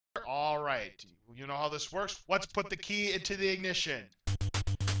All right. You know how this works. Let's put the key into the ignition.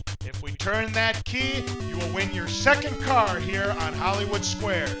 If we turn that key, you will win your second car here on Hollywood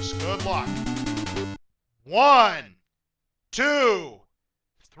Squares. Good luck. 1, 2,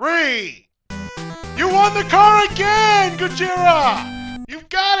 3. You won the car again, Gojira! You've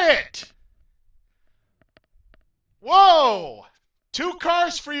got it! Whoa! 2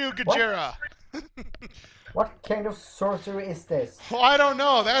 cars for you, Gojira. What kind of sorcery is this? Oh, I don't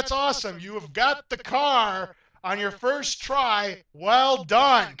know. That's awesome. You have got the car on your first try. Well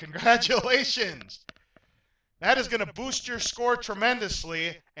done. Congratulations. That is going to boost your score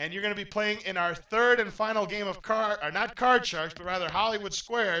tremendously, and you're going to be playing in our third and final game of not Card Sharks, but rather Hollywood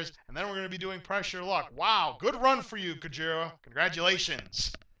Squares, and then we're going to be doing Pressure Luck. Wow, good run for you, Gojira.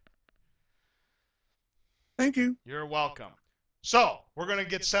 Congratulations. Thank you. You're welcome. So, we're going to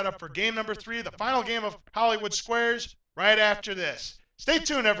get set up for game number 3, the final game of Hollywood Squares, right after this. Stay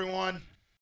tuned, everyone.